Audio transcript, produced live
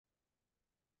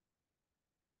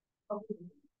Good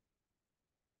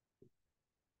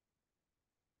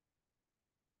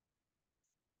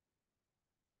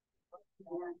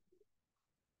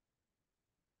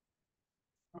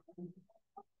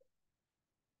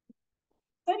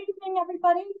evening,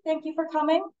 everybody. Thank you for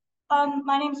coming.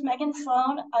 My name is Megan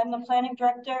Sloan. I'm the planning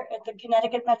director at the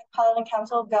Connecticut Metropolitan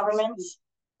Council of Governments.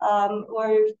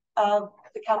 We're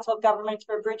the Council of Governments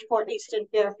for Bridgeport, Easton,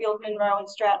 Fairfield, Monroe, and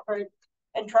Stratford,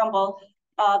 and Trumbull.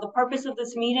 The purpose of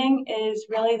this meeting is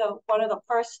really one of the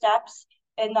first steps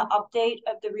in the update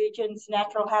of the region's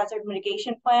Natural Hazard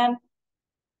Mitigation Plan.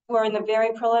 We're in the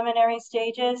very preliminary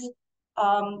stages.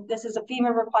 This is a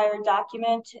FEMA required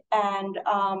document, and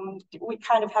we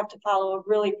kind of have to follow a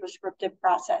really prescriptive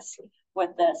process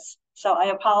with this. So I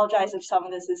apologize if some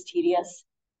of this is tedious.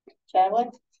 Chadwick?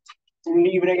 Good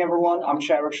evening, everyone. I'm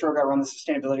Chadwick Shurg. I run the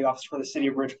Sustainability Office for the City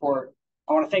of Bridgeport.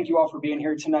 I want to thank you all for being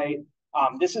here tonight.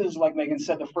 This is, like Megan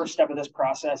said, the first step of this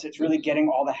process. It's really getting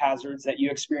all the hazards that you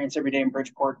experience every day in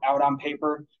Bridgeport out on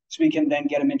paper so we can then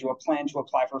get them into a plan to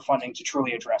apply for funding to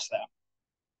truly address them.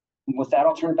 And with that,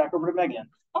 I'll turn it back over to Megan.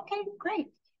 Okay, great.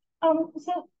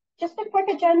 So just a quick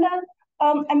agenda.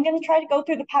 I'm going to try to go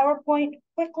through the PowerPoint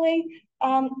quickly,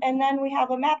 and then we have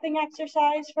a mapping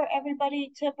exercise for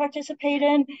everybody to participate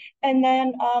in, and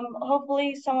then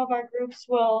hopefully some of our groups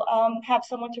will have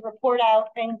someone to report out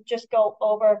and just go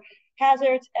over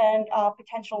hazards and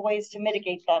potential ways to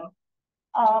mitigate them.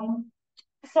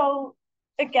 So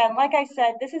again, like I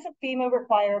said, this is a FEMA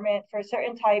requirement for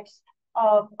certain types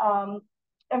of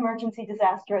emergency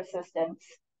disaster assistance.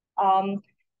 And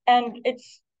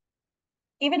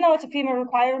even though it's a FEMA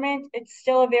requirement, it's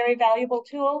still a very valuable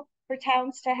tool for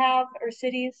towns to have or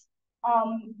cities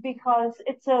because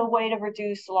it's a way to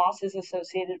reduce losses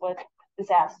associated with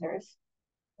disasters.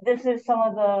 This is some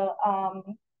of the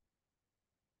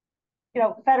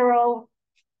federal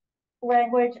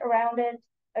language around it.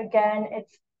 Again,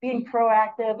 it's being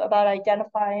proactive about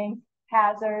identifying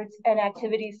hazards and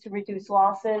activities to reduce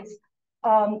losses.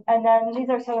 And then these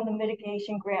are some of the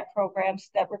mitigation grant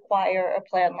programs that require a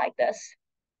plan like this.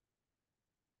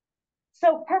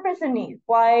 So purpose and need,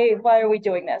 why are we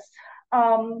doing this?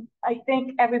 I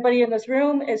think everybody in this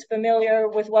room is familiar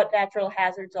with what natural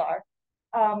hazards are.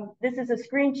 This is a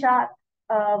screenshot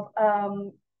of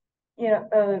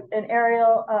an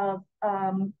aerial of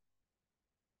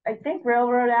I think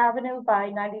Railroad Avenue by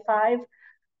 95.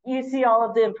 You see all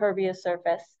of the impervious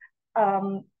surface.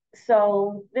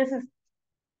 So this is,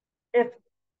 if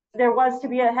there was to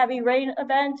be a heavy rain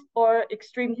event or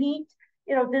extreme heat,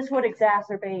 this would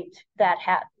exacerbate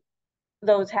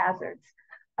those hazards.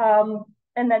 And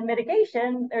then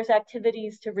mitigation, there's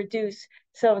activities to reduce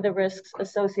some of the risks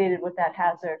associated with that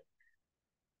hazard.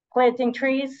 Planting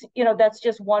trees, that's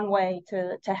just one way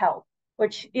to help,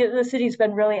 which the city's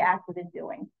been really active in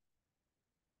doing.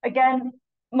 Again,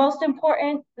 most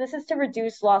important, this is to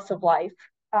reduce loss of life.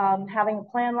 Having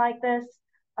a plan like this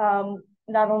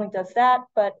not only does that,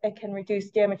 but it can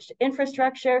reduce damage to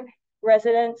infrastructure,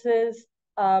 residences,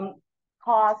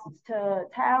 costs to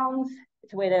towns.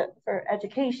 It's a way for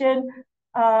education.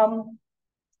 And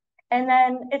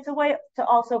then it's a way to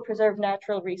also preserve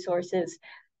natural resources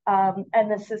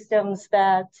and the systems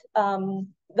that,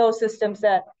 those systems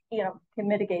that, can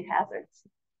mitigate hazards.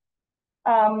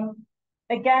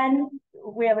 Again,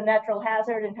 we have a natural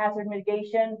hazard and hazard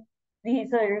mitigation.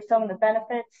 These are some of the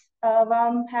benefits of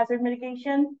hazard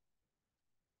mitigation.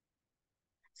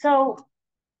 So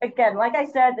again, like I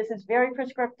said, this is very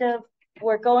prescriptive.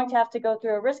 We're going to have to go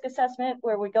through a risk assessment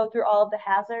where we go through all of the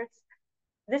hazards.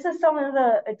 This is some of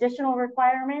the additional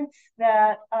requirements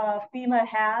that FEMA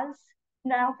has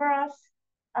now for us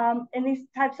in these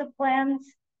types of plans.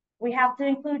 We have to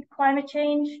include climate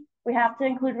change. We have to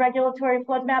include regulatory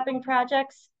flood mapping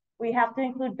projects. We have to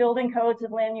include building codes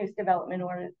and land use development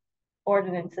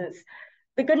ordinances.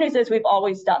 The good news is we've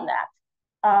always done that.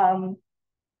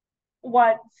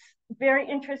 What's very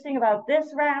interesting about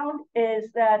this round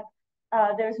is that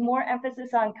there's more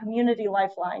emphasis on community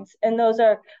lifelines, and those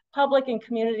are public and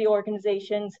community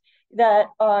organizations that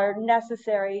are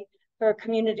necessary for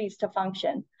communities to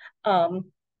function.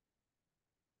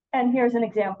 And here's an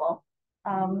example.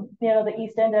 The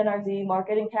East End NRZ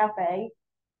Market and Cafe,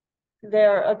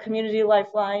 they're a community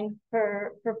lifeline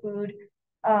for food,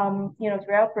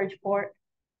 throughout Bridgeport.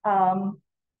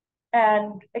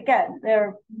 And again,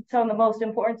 they're some of the most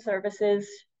important services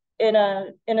in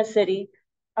a city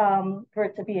for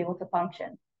it to be able to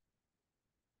function.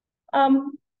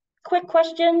 Quick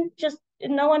question, just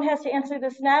no one has to answer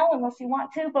this now unless you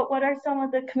want to, but what are some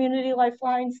of the community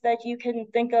lifelines that you can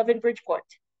think of in Bridgeport?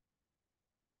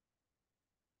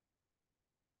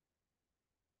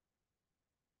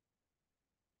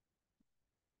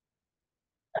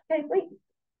 Okay, wait.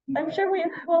 I'm sure we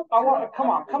will. Come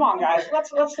on, guys.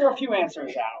 Let's throw a few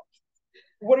answers out.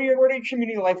 What are your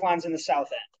community lifelines in the South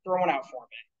End? Throw one out for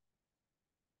me.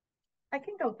 I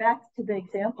can go back to the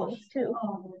examples too.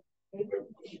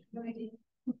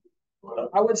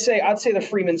 I'd say the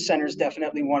Freeman Center is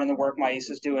definitely one in the work my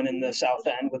is doing in the South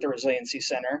End with the Resiliency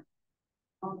Center.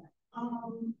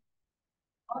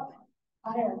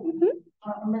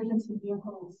 Emergency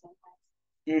vehicles.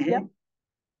 Yep.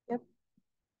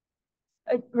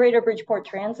 Greater Bridgeport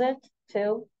Transit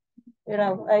too.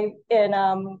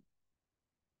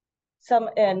 Some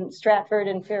in Stratford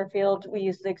and Fairfield, we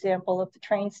use the example of the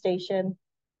train station,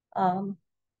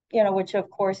 which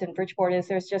of course in Bridgeport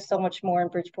there's just so much more in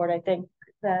Bridgeport, I think,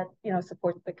 that,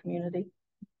 supports the community.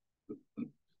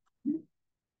 And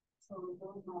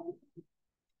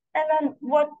then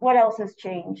what else has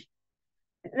changed?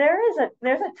 There's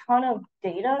a ton of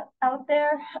data out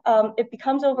there. It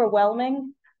becomes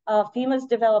overwhelming. FEMA's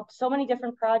developed so many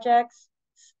different projects,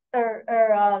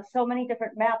 or so many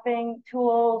different mapping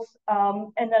tools.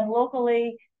 And then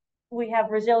locally, we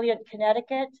have Resilient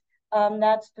Connecticut.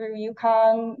 That's through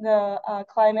UConn, the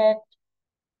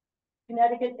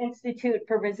Connecticut Institute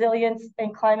for Resilience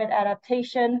and Climate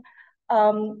Adaptation.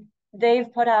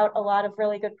 They've put out a lot of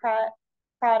really good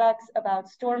products about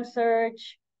storm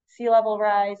surge, sea level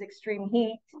rise, extreme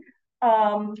heat.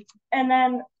 And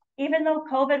then even though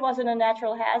COVID wasn't a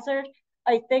natural hazard,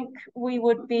 I think we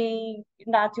would be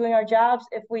not doing our jobs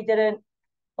if we didn't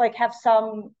have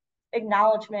some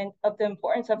acknowledgement of the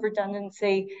importance of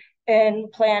redundancy in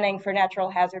planning for natural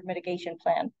hazard mitigation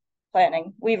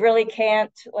planning. We really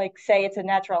can't say it's a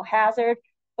natural hazard,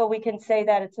 but we can say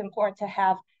that it's important to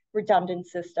have redundant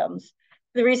systems.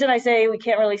 The reason I say we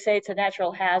can't really say it's a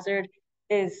natural hazard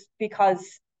is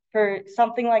because for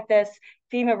something like this,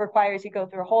 FEMA requires you go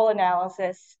through a whole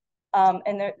analysis,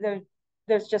 and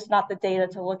there's just not the data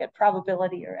to look at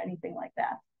probability or anything like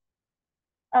that.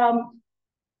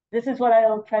 This is what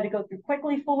I'll try to go through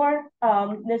quickly for.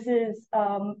 This is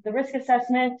the risk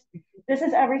assessment. This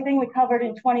is everything we covered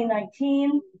in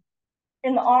 2019.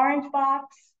 In the orange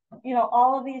box,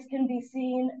 all of these can be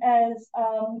seen as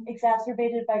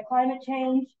exacerbated by climate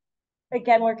change.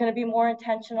 Again, we're going to be more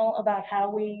intentional about how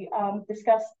we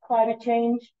discuss climate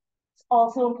change. It's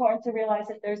also important to realize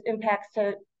that there's impacts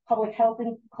to public health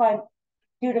and climate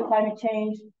due to climate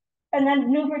change. And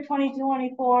then new for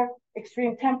 2024,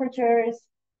 extreme temperatures,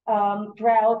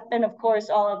 drought, and of course,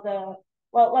 all of the,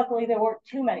 well, luckily there weren't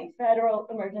too many federal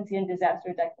emergency and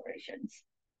disaster declarations.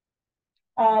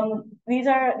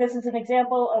 This is an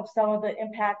example of some of the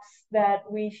impacts that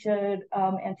we should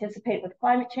anticipate with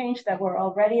climate change that we're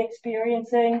already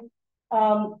experiencing,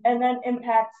 and then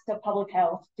impacts to public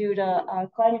health due to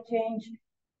climate change,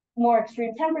 more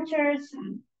extreme temperatures,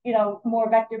 more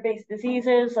vector-based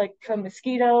diseases like from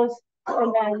mosquitoes,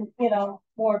 and then,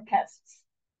 more pests.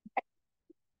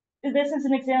 This is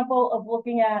an example of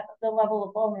looking at the level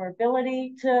of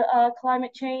vulnerability to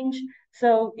climate change.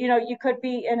 So, you could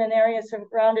be in an area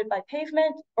surrounded by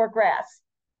pavement or grass.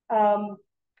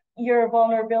 Your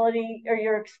vulnerability or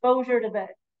your exposure to the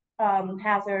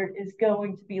hazard is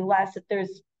going to be less if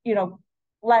there's,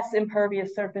 less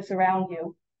impervious surface around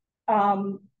you.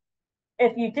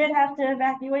 If you did have to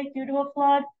evacuate due to a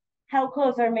flood, how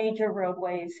close are major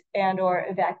roadways and or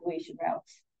evacuation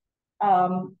routes?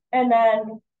 And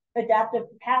then adaptive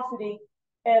capacity,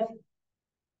 if,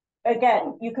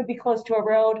 again, you could be close to a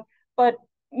road, but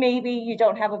maybe you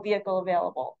don't have a vehicle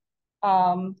available,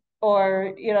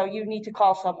 or, you need to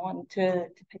call someone to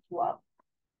pick you up.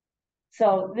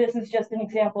 So this is just an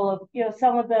example of,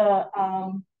 some of the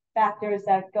factors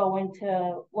that go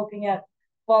into looking at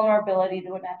vulnerability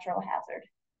to a natural hazard.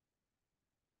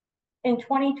 In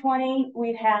 2020,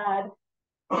 we had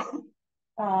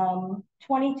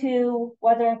 22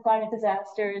 weather and climate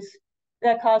disasters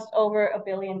that cost over $1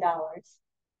 billion.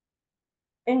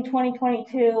 In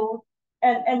 2022,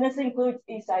 and this includes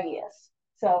Isaias,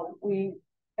 so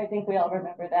I think we all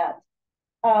remember that.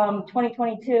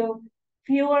 2022,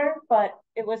 fewer, but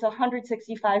it was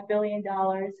 $165 billion,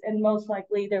 and most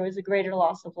likely there was a greater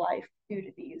loss of life due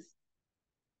to these.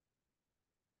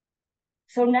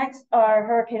 So next are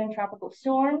hurricane and tropical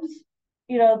storms.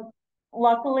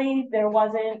 Luckily, there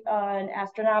wasn't an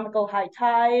astronomical high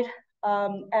tide,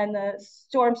 and the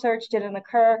storm surge didn't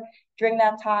occur during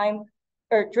that time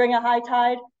or during a high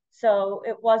tide. So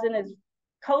it wasn't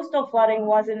coastal flooding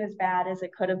wasn't as bad as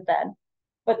it could have been,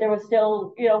 but there was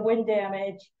still, wind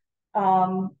damage,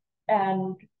 and,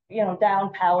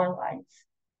 down power lines.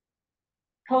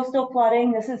 Coastal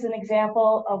flooding, this is an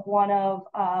example of one of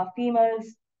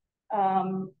FEMA's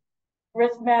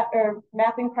risk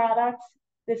mapping products.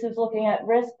 This is looking at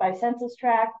risk by census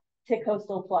tract to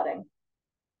coastal flooding.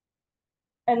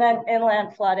 And then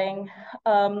inland flooding.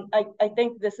 I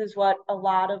think this is what a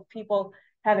lot of people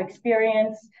have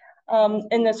experienced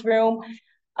in this room.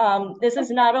 This is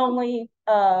not only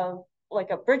like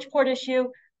a Bridgeport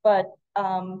issue, but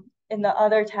in the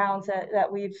other towns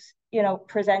that we've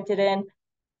presented in,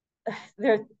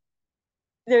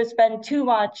 there's been too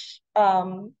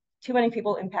many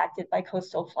people impacted by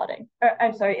coastal flooding, or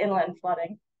I'm sorry, inland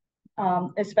flooding,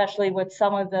 especially with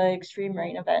some of the extreme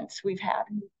rain events we've had.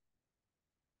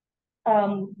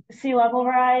 Sea level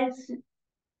rise,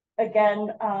 again,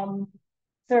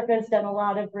 Surface done a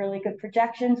lot of really good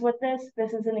projections with this.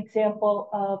 This is an example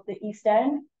of the East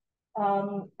End,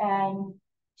 and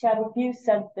Chadwick, you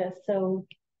sent this, so.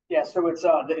 Yeah, so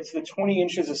it's the 20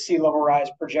 inches of sea level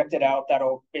rise projected out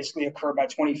that'll basically occur by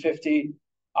 2050,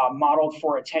 modeled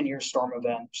for a 10-year storm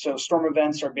event. So storm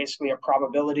events are basically a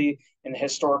probability in the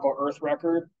historical Earth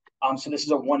record. So this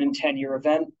is a 1 in 10-year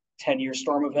event, 10-year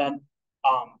storm event.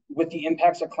 With the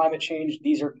impacts of climate change,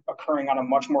 these are occurring on a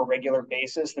much more regular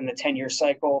basis than the 10-year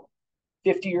cycle.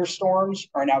 50-year storms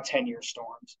are now 10-year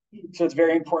storms. So it's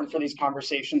very important for these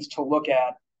conversations to look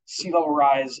at sea level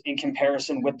rise in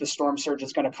comparison with the storm surge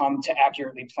that's going to come to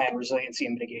accurately plan resiliency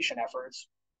and mitigation efforts.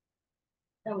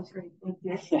 That was great. Thank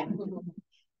you. Yeah.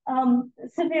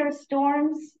 Severe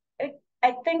storms.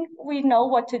 I think we know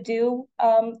what to do,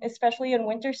 especially in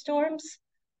winter storms,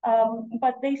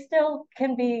 but they still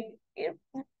can be,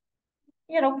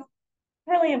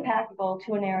 really impactful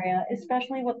to an area,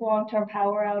 especially with long-term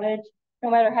power outage.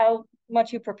 No matter how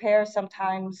much you prepare,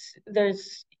 sometimes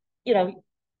there's,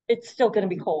 it's still going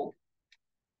to be cold.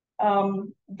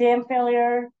 Dam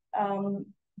failure,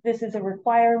 this is a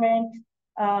requirement.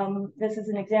 This is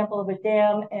an example of a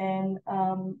dam in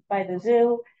by the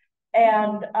zoo.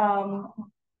 And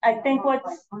I think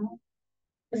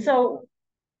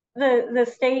the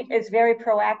state is very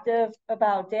proactive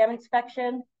about dam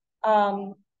inspection.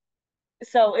 So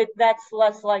that's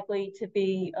less likely to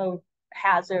be a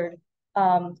hazard,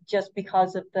 just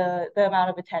because of the amount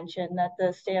of attention that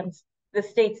the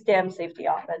state's dam safety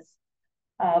office.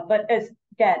 But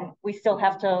again, we still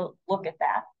have to look at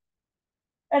that.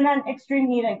 And then extreme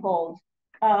heat and cold.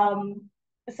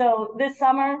 So this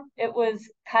summer, it was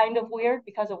kind of weird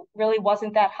because it really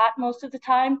wasn't that hot most of the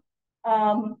time.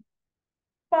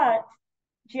 But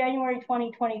January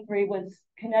 2023 was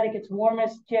Connecticut's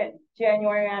warmest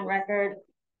January on record.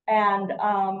 And,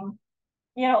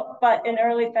 but in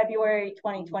early February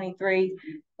 2023,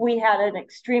 we had an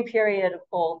extreme period of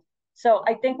cold. So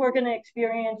I think we're going to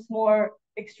experience more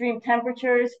extreme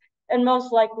temperatures, and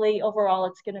most likely overall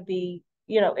it's going to be,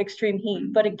 extreme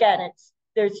heat. But again,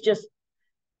 it's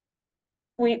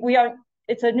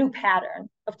a new pattern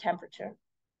of temperature.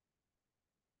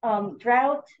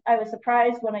 Drought, I was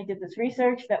surprised when I did this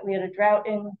research that we had a drought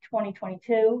in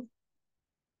 2022.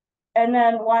 And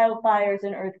then wildfires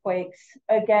and earthquakes,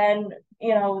 again,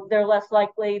 they're less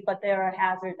likely, but they're a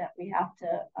hazard that we have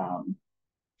to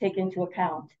take into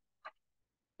account.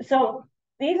 So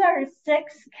these are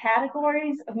 6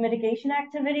 categories of mitigation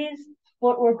activities.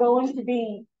 What we're going to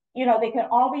be, they can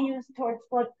all be used towards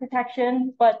flood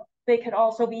protection, but they can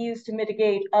also be used to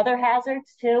mitigate other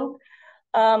hazards too.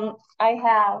 I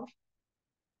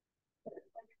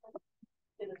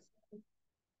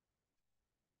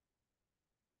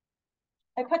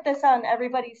put this on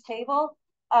everybody's table.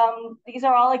 These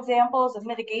are all examples of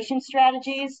mitigation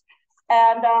strategies.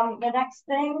 And the next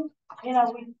thing, we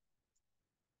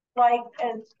like,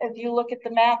 as you look at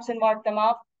the maps and mark them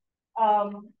up,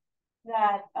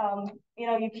 that,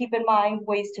 you keep in mind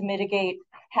ways to mitigate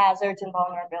hazards and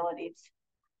vulnerabilities.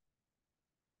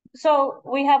 So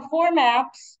we have 4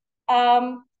 maps.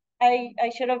 I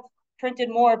should have printed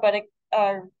more, but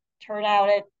turnout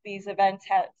at these events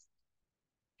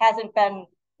hasn't been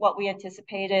what we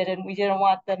anticipated, and we didn't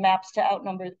want the maps to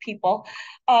outnumber the people.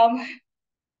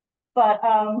 But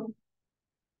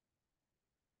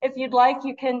if you'd like,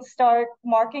 you can start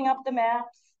marking up the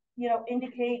maps,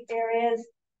 indicate areas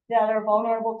that are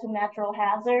vulnerable to natural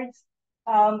hazards.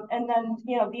 And then,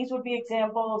 these would be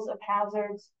examples of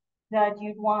hazards that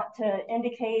you'd want to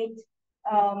indicate.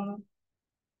 And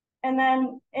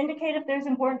then indicate if there's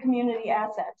important community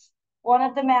assets. One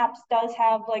of the maps does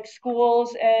have like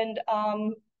schools and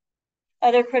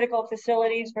other critical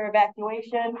facilities for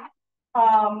evacuation.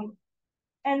 And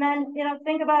then,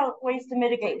 think about ways to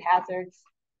mitigate hazards.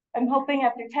 I'm hoping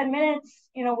after 10 minutes,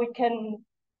 we can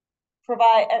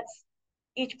provide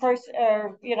each person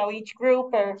or, each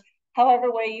group or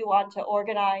however way you want to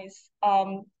organize,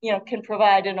 can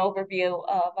provide an overview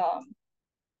of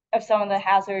of some of the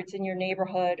hazards in your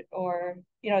neighborhood or,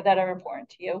 that are important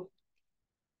to you.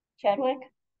 Chadwick,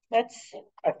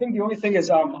 I think the only thing is,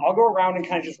 I'll go around and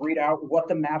kind of just read out what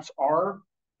the maps are.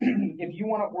 If you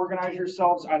want to organize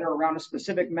yourselves either around a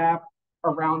specific map,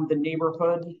 around the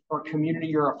neighborhood or community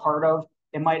you're a part of,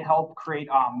 it might help create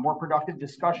more productive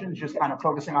discussions, just kind of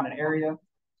focusing on an area.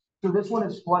 So this one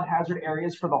is flood hazard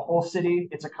areas for the whole city.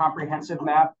 It's a comprehensive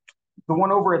map. The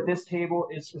one over at this table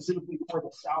is specifically for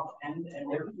the south end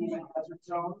and their flood hazard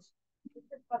zones.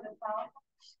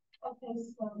 Okay,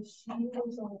 so she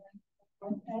lives on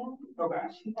Okay.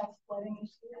 She has flooding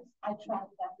issues. I tried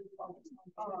that before.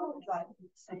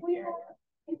 We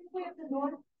have the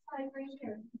north side right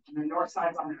here. And the north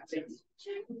side's on that table.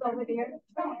 It's over there.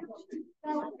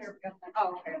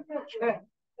 Oh, okay. Good.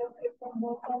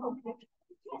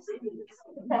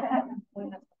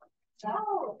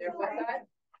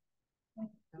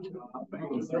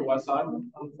 Is there west side?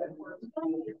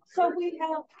 So we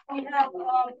have, is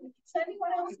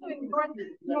anyone else doing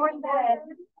north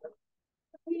end?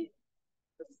 We,